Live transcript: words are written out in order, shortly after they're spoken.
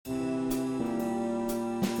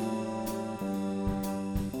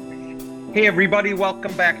Hey, everybody,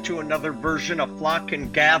 welcome back to another version of Flock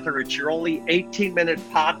and Gather. It's your only 18-minute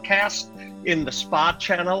podcast in the Spa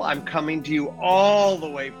channel. I'm coming to you all the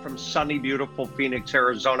way from sunny, beautiful Phoenix,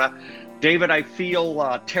 Arizona. David, I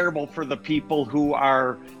feel terrible for the people who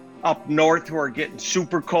are up north who are getting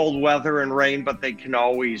super cold weather and rain, but they can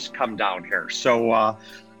always come down here. So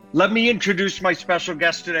let me introduce my special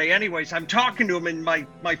guest today. Anyways, I'm talking to him, and my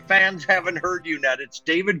fans haven't heard you yet. It's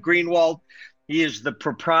David Greenwalt. He is the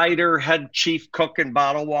proprietor, head chief cook, and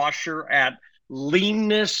bottle washer at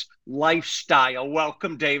Leanness Lifestyle.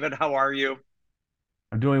 Welcome, David. How are you?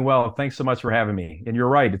 I'm doing well. Thanks so much for having me. And you're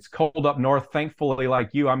right, it's cold up north. Thankfully,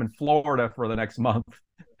 like you, I'm in Florida for the next month.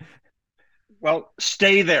 Well,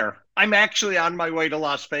 stay there. I'm actually on my way to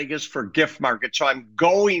Las Vegas for gift market, so I'm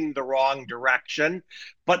going the wrong direction.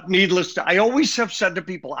 But needless to, I always have said to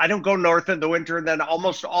people, I don't go north in the winter, and then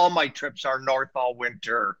almost all my trips are north all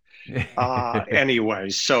winter.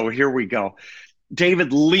 Anyways, so here we go.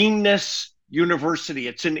 David, Leanness University.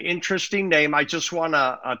 It's an interesting name. I just want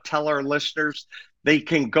to tell our listeners they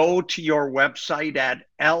can go to your website at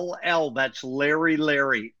that's Larry,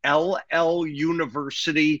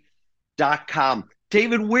 lluniversity.com.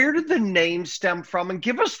 David, where did the name stem from? And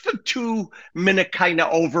give us the 2 minute kind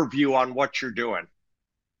of overview on what you're doing.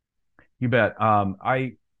 You bet.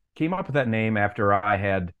 I came up with that name after I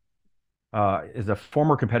had, as a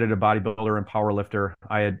former competitive bodybuilder and powerlifter,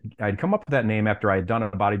 I'd come up with that name after I had done a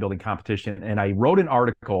bodybuilding competition, and I wrote an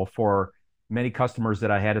article for many customers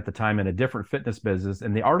that I had at the time in a different fitness business,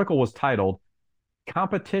 and the article was titled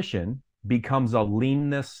 "Competition Becomes a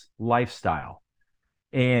Leanness Lifestyle."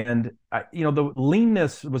 And the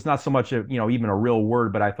leanness was not so much even a real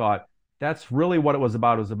word, but I thought that's really what it was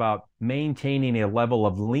about. It was about maintaining a level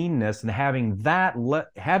of leanness and having that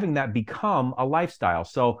become a lifestyle.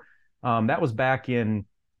 So that was back in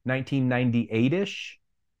 1998-ish.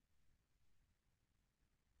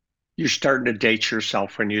 You're starting to date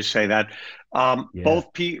yourself when you say that. Yeah.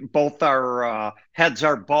 Both our heads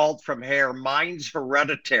are bald from hair. Mine's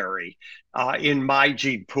hereditary in my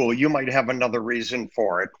gene pool. You might have another reason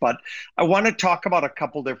for it, but I want to talk about a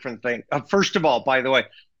couple different things. First of all, by the way,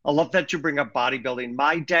 I love that you bring up bodybuilding.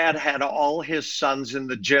 My dad had all his sons in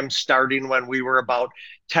the gym starting when we were about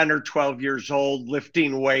 10 or 12 years old,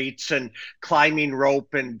 lifting weights and climbing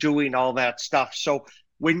rope and doing all that stuff. So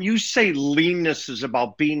when you say leanness is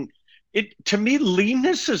about being it to me,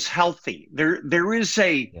 leanness is healthy. There is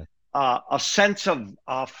Yeah. a sense of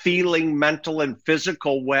feeling mental and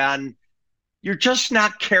physical when you're just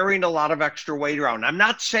not carrying a lot of extra weight around. I'm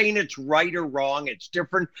not saying it's right or wrong. It's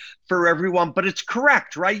different for everyone, but it's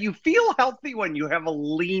correct, right? You feel healthy when you have a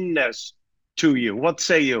leanness to you. What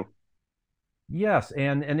say you? Yes,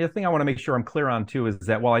 and the thing I want to make sure I'm clear on too is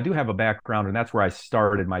that while I do have a background, and that's where I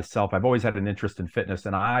started myself, I've always had an interest in fitness,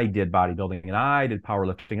 and I did bodybuilding and I did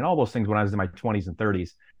powerlifting and all those things when I was in my 20s and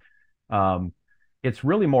 30s. Um, it's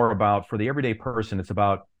really more about, for the everyday person, it's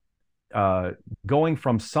about uh, going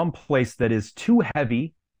from some place that is too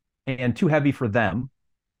heavy and too heavy for them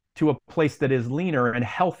to a place that is leaner and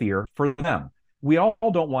healthier for them. We all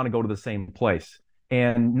don't want to go to the same place.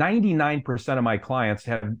 And 99% of my clients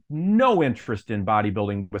have no interest in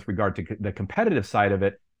bodybuilding with regard to the competitive side of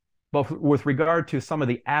it, but with regard to some of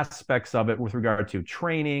the aspects of it, with regard to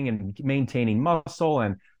training and maintaining muscle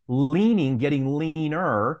and getting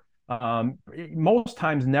leaner, most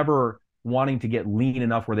times never wanting to get lean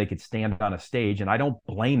enough where they could stand on a stage. And I don't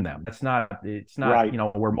blame them. It's not, Right.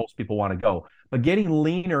 where most people want to go, but getting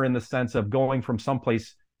leaner in the sense of going from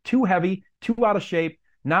someplace too heavy, too out of shape,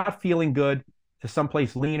 not feeling good, to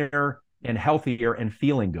someplace leaner and healthier and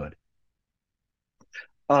feeling good.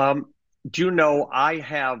 Um, do you know I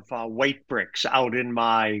have weight bricks out in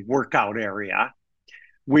my workout area,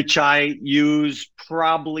 which I use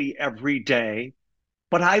probably every day.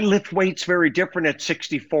 But I lift weights very different at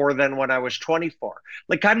 64 than when I was 24.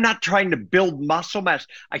 Like I'm not trying to build muscle mass.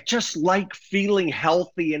 I just like feeling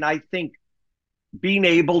healthy. And I think being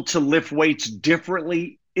able to lift weights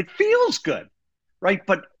differently, it feels good, right?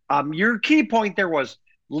 But your key point there was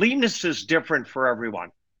leanness is different for everyone,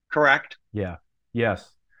 correct? Yeah.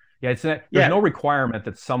 Yes. Yeah. There's Yeah. no requirement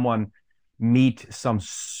that someone meet some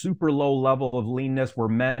super low level of leanness where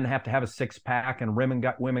men have to have a six pack and women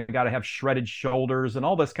got to have shredded shoulders and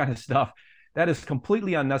all this kind of stuff. That is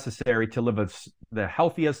completely unnecessary to live the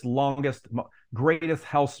healthiest, longest, greatest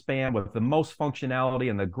health span with the most functionality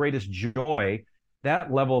and the greatest joy.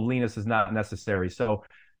 That level of leanness is not necessary. So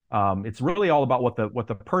it's really all about what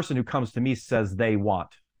the person who comes to me says they want.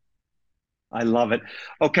 I love it.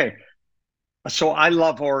 Okay. So I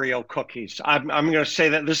love Oreo cookies. I'm going to say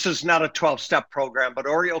that this is not a 12-step program, but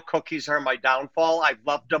Oreo cookies are my downfall. I've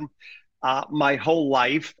loved them my whole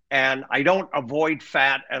life, and I don't avoid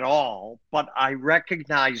fat at all, but I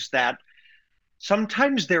recognize that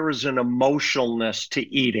sometimes there is an emotionalness to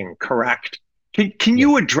eating, correct? Can Yes,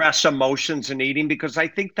 you address emotions in eating? Because I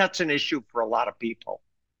think that's an issue for a lot of people.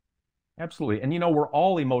 absolutely. And we're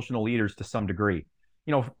all emotional eaters to some degree.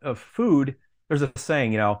 Food, there's a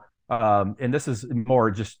saying, and this is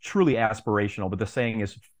more just truly aspirational, but the saying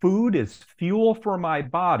is food is fuel for my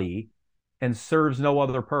body and serves no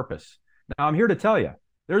other purpose. Now, I'm here to tell you,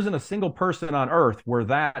 there isn't a single person on earth where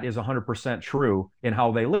that is 100% true in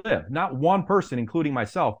how they live. Not one person, including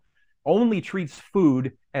myself, only treats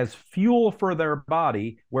food as fuel for their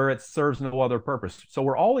body where it serves no other purpose. So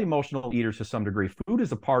we're all emotional eaters to some degree. Food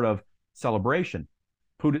is a part of celebration.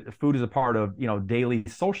 Food is a part of, daily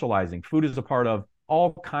socializing. Food is a part of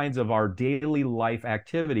all kinds of our daily life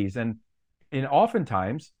activities. And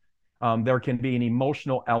oftentimes, there can be an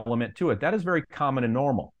emotional element to it. That is very common and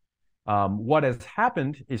normal. What has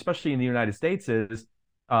happened, especially in the United States, is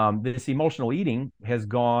this emotional eating has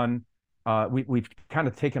gone. We've kind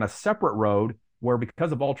of taken a separate road where,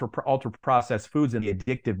 because of ultra processed foods and the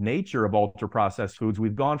addictive nature of ultra processed foods,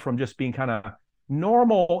 we've gone from just being kind of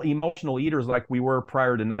normal emotional eaters like we were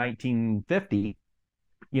prior to 1950.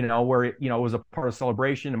 Where it was a part of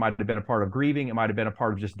celebration. It might have been a part of grieving. It might have been a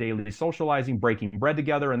part of just daily socializing, breaking bread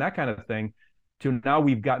together, and that kind of thing. To now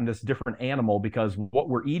we've gotten this different animal because what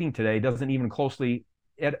we're eating today doesn't even closely,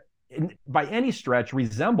 by any stretch,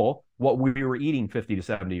 resemble what we were eating 50 to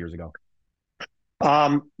 70 years ago.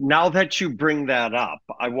 Now that you bring that up,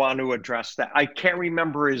 I want to address that. I can't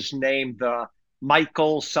remember his name, the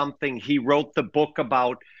Michael something. He wrote the book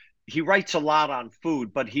about, he writes a lot on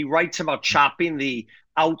food, but he writes about chopping the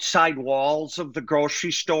outside walls of the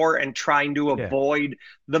grocery store and trying to Yeah, avoid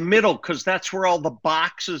the middle because that's where all the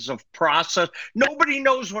boxes of processed. Nobody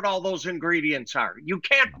knows what all those ingredients are. You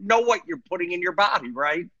can't know what you're putting in your body,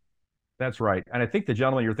 right? that's right. And I think the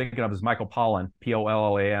gentleman you're thinking of is Michael Pollan,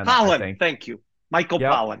 Pollan, I Pollen, think. thank you. Michael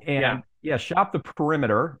Yep. Pollen. Yeah. And yeah, shop the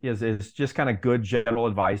perimeter is just kind of good general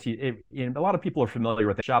advice. A lot of people are familiar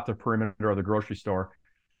with it. Shop the perimeter of the grocery store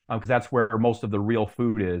because that's where most of the real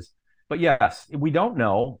food is. But yes, we don't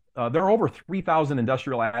know. There are over 3,000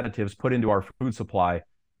 industrial additives put into our food supply,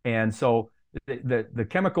 and so the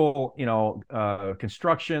chemical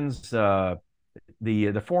constructions, the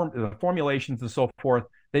formulations and so forth,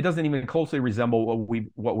 it doesn't even closely resemble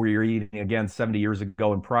what we were eating again 70 years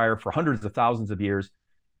ago and prior for hundreds of thousands of years.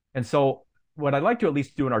 And so what I'd like to at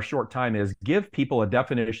least do in our short time is give people a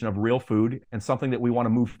definition of real food and something that we want to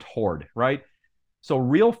move toward, right? So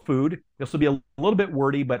real food, this will be a little bit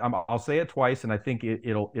wordy, but I'll say it twice and I think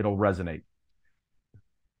it'll resonate.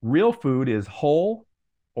 Real food is whole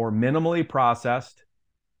or minimally processed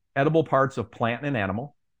edible parts of plant and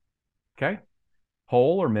animal. Okay?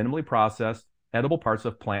 Whole or minimally processed edible parts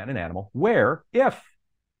of plant and animal, where if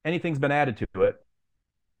anything's been added to it,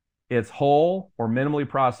 it's whole or minimally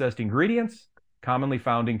processed ingredients commonly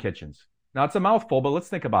found in kitchens. Now, it's a mouthful, but let's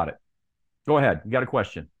think about it. Go ahead. You got a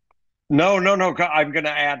question? No, no, no. I'm going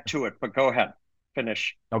to add to it, but go ahead.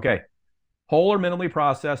 Finish. Okay. Whole or minimally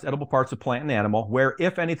processed edible parts of plant and animal, where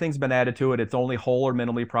if anything's been added to it, it's only whole or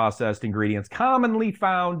minimally processed ingredients commonly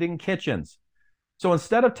found in kitchens. So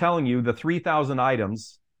instead of telling you the 3,000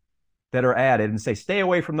 items that are added and say, stay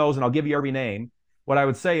away from those and I'll give you every name, what I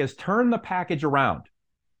would say is turn the package around.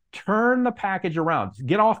 Turn the package around.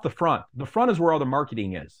 Get off the front. The front is where all the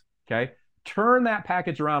marketing is. Okay. Turn that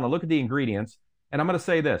package around and look at the ingredients. And I'm going to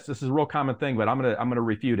say this. This is a real common thing, but I'm going to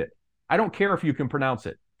refute it. I don't care if you can pronounce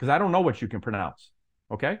it because I don't know what you can pronounce.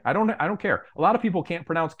 Okay. I don't care. A lot of people can't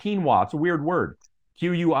pronounce quinoa. It's a weird word.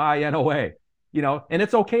 Quinoa. And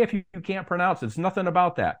it's okay if you can't pronounce it. It's nothing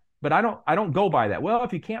about that. But I don't go by that. Well,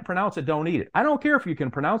 if you can't pronounce it, don't eat it. I don't care if you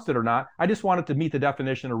can pronounce it or not. I just want it to meet the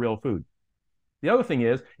definition of real food. The other thing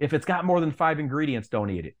is, if it's got more than 5 ingredients, don't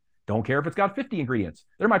eat it. Don't care if it's got 50 ingredients.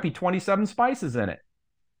 There might be 27 spices in it.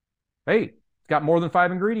 Hey, it's got more than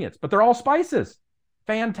 5 ingredients, but they're all spices.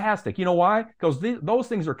 Fantastic. You know why? Because those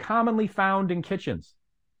things are commonly found in kitchens.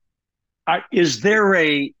 Is there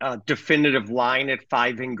a definitive line at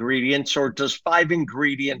 5 ingredients, or does 5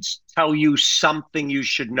 ingredients tell you something you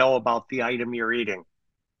should know about the item you're eating?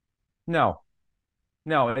 No,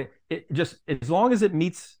 no. It just, as long as it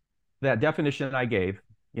meets that definition I gave,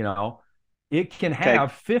 it can have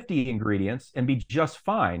Okay. 50 ingredients and be just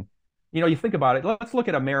fine. You think about it. Let's look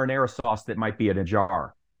at a marinara sauce that might be in a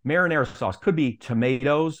jar. Marinara sauce could be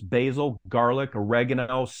tomatoes, basil, garlic,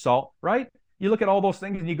 oregano, salt, right? You look at all those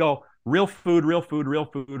things and you go, real food, real food, real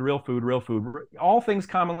food, real food, real food, all things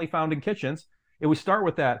commonly found in kitchens. If we start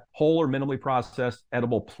with that whole or minimally processed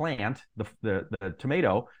edible plant, the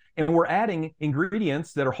tomato, and we're adding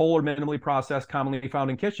ingredients that are whole or minimally processed, commonly found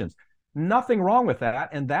in kitchens. Nothing wrong with that.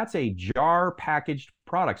 And that's a jar packaged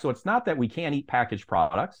product. So it's not that we can't eat packaged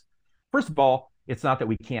products. First of all, it's not that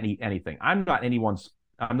we can't eat anything. I'm not anyone's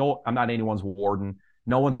warden.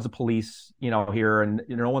 No one's a police, here, and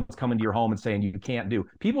no one's coming to your home and saying you can't do.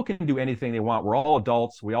 People can do anything they want. We're all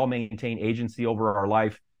adults. We all maintain agency over our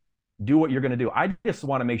life. Do what you're going to do. I just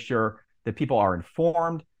want to make sure that people are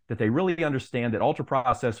informed, that they really understand that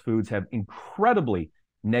ultra-processed foods have incredibly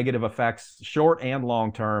negative effects, short and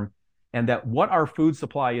long term, and that what our food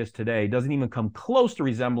supply is today doesn't even come close to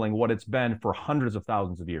resembling what it's been for hundreds of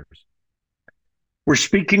thousands of years. We're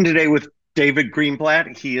speaking today with David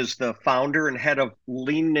Greenwalt. He is the founder and head of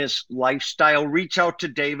Leanness Lifestyle. Reach out to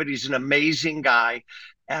David. He's an amazing guy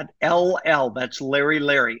at that's Larry,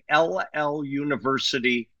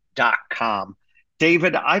 lluniversity.com.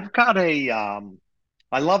 David, I've got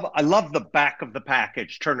I love the back of the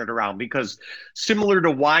package. Turn it around, because similar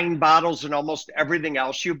to wine bottles and almost everything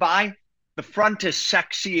else you buy, the front is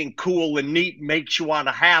sexy and cool and neat, makes you want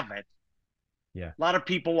to have it. Yeah. A lot of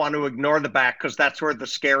people want to ignore the back because that's where the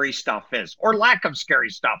scary stuff is, or lack of scary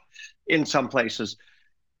stuff in some places.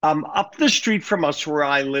 Up the street from us, where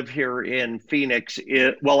I live here in Phoenix,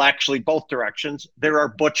 actually both directions, there are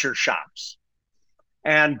butcher shops.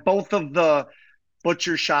 And both of the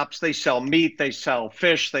butcher shops, they sell meat, they sell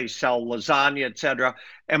fish, they sell lasagna, etc.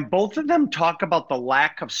 And both of them talk about the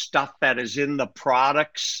lack of stuff that is in the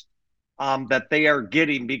products that they are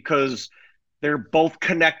getting, because they're both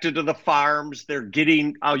connected to the farms. They're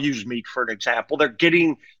getting, I'll use meat for an example. They're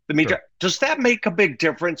getting the meat. Sure. Does that make a big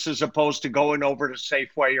difference as opposed to going over to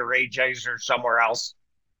Safeway or AJ's or somewhere else?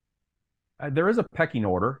 There is a pecking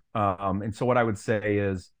order. And so what I would say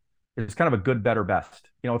is it's kind of a good, better, best.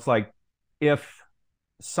 It's like if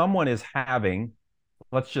someone is having,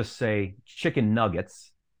 let's just say, chicken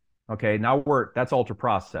nuggets, okay, now that's ultra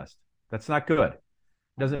processed. That's not good.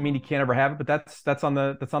 Doesn't mean you can't ever have it, but that's on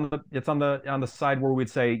the side where we'd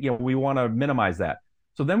say, we want to minimize that.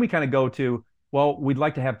 So then we kind of go to, well, we'd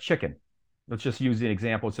like to have chicken. Let's just use the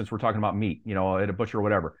example since we're talking about meat, at a butcher or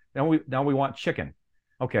whatever. Now we want chicken.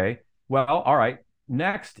 Okay. Well, all right.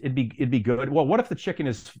 Next, it'd be good. Well, what if the chicken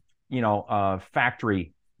is,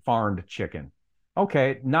 factory farmed chicken?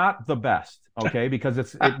 Okay, not the best. Okay, because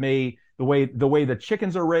the way the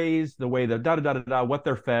chickens are raised, the way what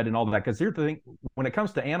they're fed and all that. Because here's the thing: when it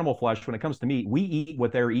comes to animal flesh, when it comes to meat, we eat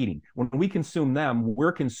what they're eating. When we consume them,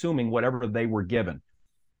 we're consuming whatever they were given.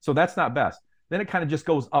 So that's not best. Then it kind of just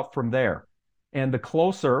goes up from there. And the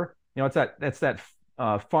closer, it's that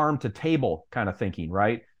farm to table kind of thinking,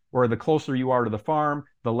 right? Where the closer you are to the farm,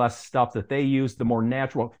 the less stuff that they use, the more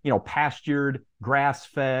natural, pastured,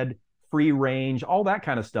 grass-fed, free range, all that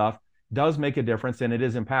kind of stuff does make a difference, and it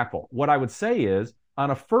is impactful. What I would say is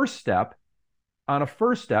on a first step,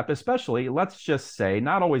 especially, let's just say,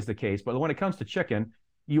 not always the case, but when it comes to chicken,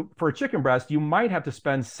 for a chicken breast, you might have to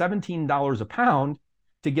spend $17 a pound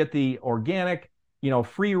to get the organic,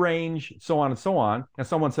 free range, so on and so on. And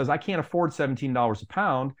someone says, I can't afford $17 a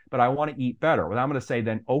pound, but I want to eat better. Well, I'm going to say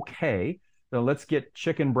then, okay, then let's get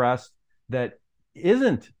chicken breast that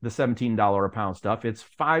isn't the $17 a pound stuff. It's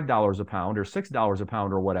 $5 a pound or $6 a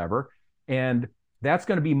pound or whatever. And that's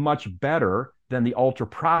going to be much better than the ultra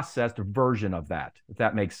processed version of that, if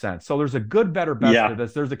that makes sense. So there's a good, better, best to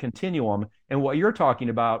this. There's a continuum. And what you're talking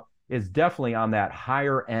about is definitely on that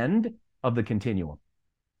higher end of the continuum.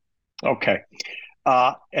 Okay.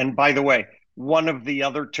 And by the way, one of the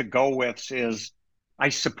other to go withs is I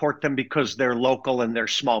support them because they're local and they're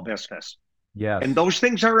small business. Yes. And those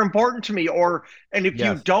things are important to me. And if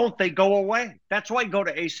you don't, they go away. That's why I go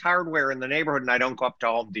to Ace Hardware in the neighborhood and I don't go up to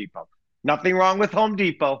Home Depot. Nothing wrong with Home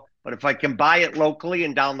Depot, but if I can buy it locally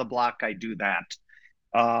and down the block, I do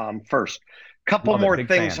that first. Couple more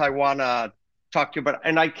things I want to talk to you about.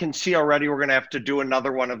 And I can see already we're going to have to do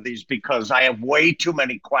another one of these because I have way too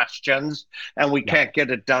many questions and we can't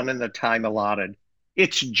get it done in the time allotted.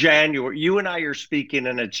 It's January. You and I are speaking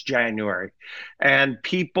and it's January. And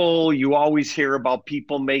you always hear about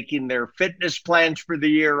people making their fitness plans for the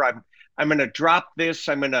year. I'm going to drop this.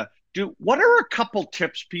 I'm going to what are a couple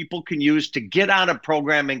tips people can use to get on a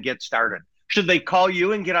program and get started? Should they call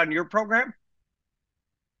you and get on your program?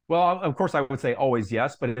 Well, of course, I would say always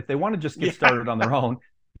yes. But if they want to just get started on their own,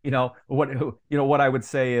 what I would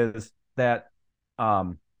say is that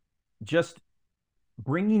just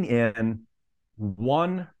bringing in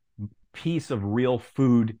one piece of real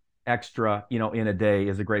food extra, in a day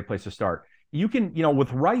is a great place to start. You can,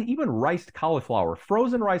 with rice, even riced cauliflower,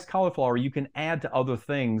 frozen rice cauliflower, you can add to other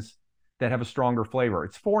things that have a stronger flavor.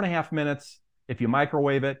 It's 4.5 minutes if you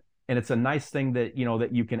microwave it, and it's a nice thing that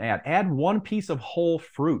that you can add. Add one piece of whole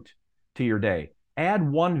fruit to your day. Add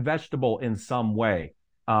one vegetable in some way.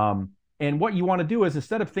 And what you want to do is,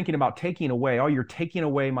 instead of thinking about taking away, oh, you're taking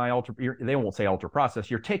away my they won't say ultra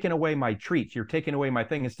processed, you're taking away my treats, you're taking away my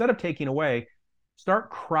thing. Instead of taking away,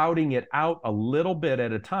 start crowding it out a little bit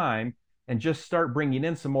at a time, and just start bringing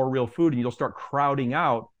in some more real food, and you'll start crowding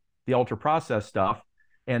out the ultra processed stuff.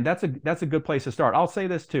 And that's a good place to start. I'll say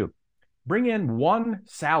this too. Bring in one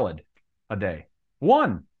salad a day.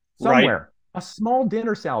 One, somewhere. Right. A small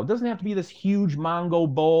dinner salad. It doesn't have to be this huge Mongo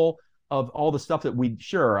bowl of all the stuff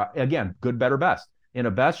that again, good, better, best. In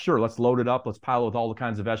a best, sure, let's load it up. Let's pile it with all the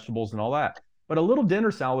kinds of vegetables and all that. But a little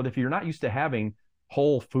dinner salad, if you're not used to having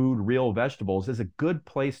whole food, real vegetables, is a good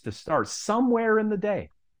place to start somewhere in the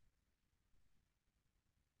day.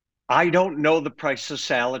 I don't know the price of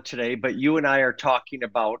salad today, but you and I are talking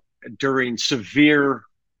about during severe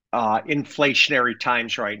inflationary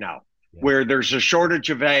times right now, where there's a shortage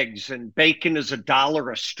of eggs and bacon is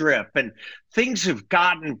 $1 a strip and things have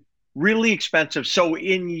gotten really expensive. So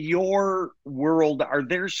in your world, are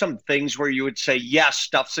there some things where you would say, yes,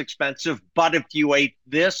 stuff's expensive, but if you ate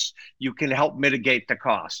this, you can help mitigate the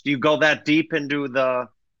cost? Do you go that deep into the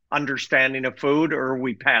understanding of food, or are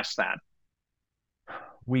we past that?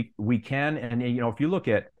 We can. And if you look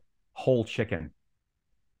at whole chicken,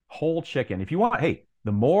 if you want, hey,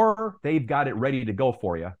 the more they've got it ready to go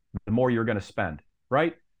for you, the more you're going to spend,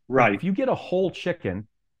 right? Right. If you get a whole chicken,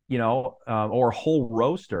 or a whole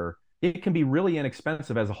roaster, it can be really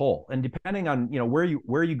inexpensive as a whole. And depending on, where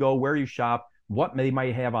you go, where you shop, what they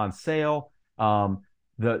might have on sale,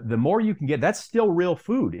 the more you can get, that's still real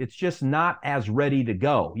food. It's just not as ready to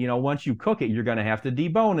go. Once you cook it, you're going to have to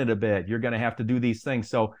debone it a bit. You're going to have to do these things.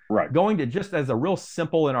 So going to, just as a real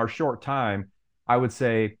simple in our short time, I would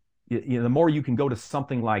say, the more you can go to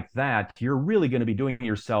something like that, you're really going to be doing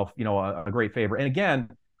yourself, a great favor. And again,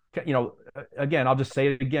 I'll just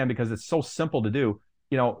say it again because it's so simple to do.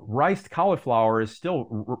 Riced cauliflower is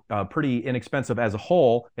still pretty inexpensive as a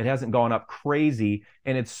whole. It hasn't gone up crazy,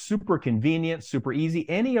 and it's super convenient, super easy.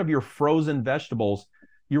 Any of your frozen vegetables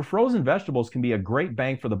can be a great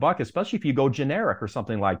bang for the buck, especially if you go generic or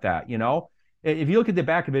something like that. If you look at the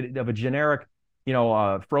back of a generic,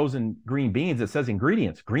 frozen green beans, it says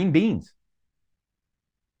ingredients, green beans.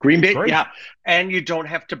 Yeah. And you don't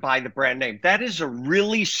have to buy the brand name. That is a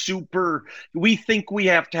really we think we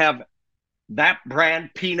have to have that brand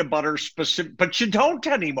peanut butter specific, but you don't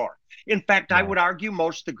anymore. In fact, no. I would argue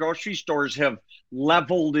most of the grocery stores have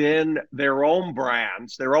leveled in their own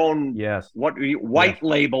brands, their own white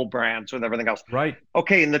label brands with everything else. Right.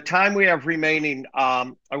 Okay, in the time we have remaining,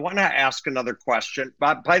 I want to ask another question.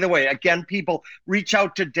 But by the way, again, people, reach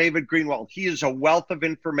out to David Greenwalt. He is a wealth of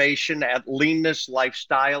information at Leanness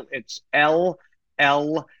Lifestyle. It's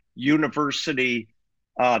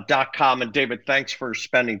LLUniversity.com. And David, thanks for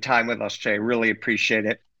spending time with us today. Really appreciate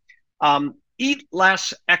it. Eat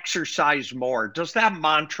less, exercise more. Does that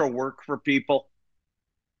mantra work for people?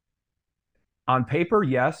 On paper,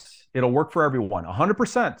 yes. It'll work for everyone.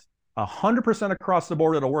 100%. 100% across the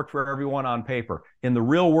board, it'll work for everyone on paper. In the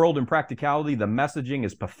real world, in practicality, the messaging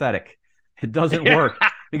is pathetic. It doesn't work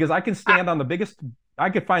because I can stand on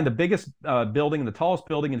I could find the biggest building, the tallest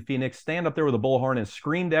building in Phoenix, stand up there with a bullhorn and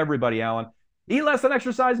scream to everybody, Allan, eat less and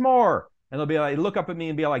exercise more. And they'll be like, look up at me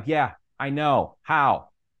and be like, yeah, I know. How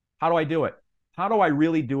do I do it? How do I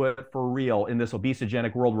really do it for real in this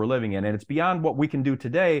obesogenic world we're living in? And it's beyond what we can do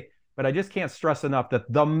today, but I just can't stress enough that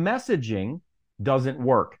the messaging doesn't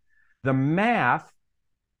work. The math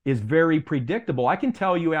is very predictable. I can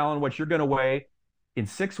tell you, Allan, what you're going to weigh in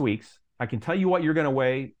 6 weeks. I can tell you what you're going to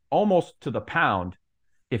weigh almost to the pound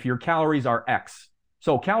if your calories are X.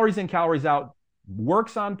 So calories in, calories out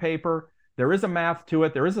works on paper. There is a math to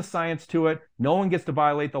it. There is a science to it. No one gets to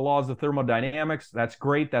violate the laws of thermodynamics. That's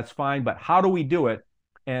great. That's fine. But how do we do it?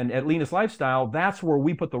 And at Leanness Lifestyle, that's where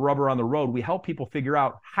we put the rubber on the road. We help people figure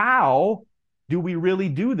out, how do we really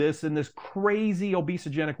do this in this crazy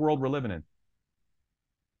obesogenic world we're living in?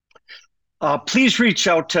 Please reach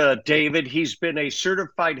out to David. He's been a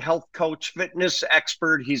certified health coach, fitness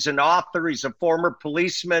expert. He's an author. He's a former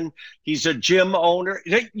policeman. He's a gym owner.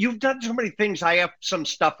 You've done so many things. I have some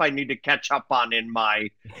stuff I need to catch up on in my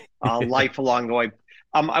life along the way.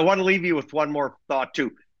 I want to leave you with one more thought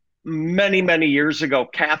too. Many, many years ago,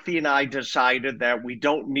 Kathy and I decided that we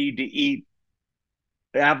don't need to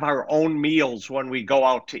have our own meals when we go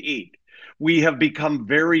out to eat. We have become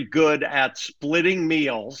very good at splitting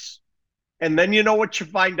meals. And then you know what you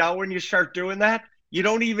find out when you start doing that? You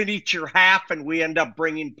don't even eat your half, and we end up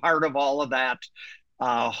bringing part of all of that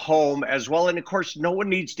home as well. And of course, no one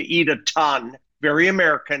needs to eat a ton. Very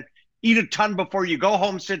American. Eat a ton before you go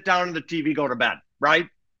home, sit down on the TV, go to bed. Right?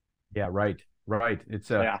 Yeah, right, right.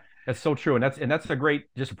 Yeah. That's so true, and that's a great,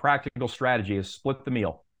 just a practical strategy is split the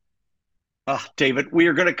meal. David, we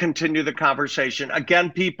are going to continue the conversation.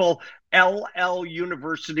 Again, people,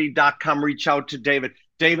 lluniversity.com. Reach out to David.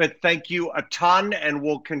 David, thank you a ton, and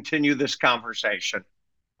we'll continue this conversation.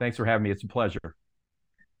 Thanks for having me. It's a pleasure.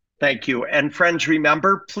 Thank you. And friends,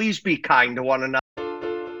 remember, please be kind to one another.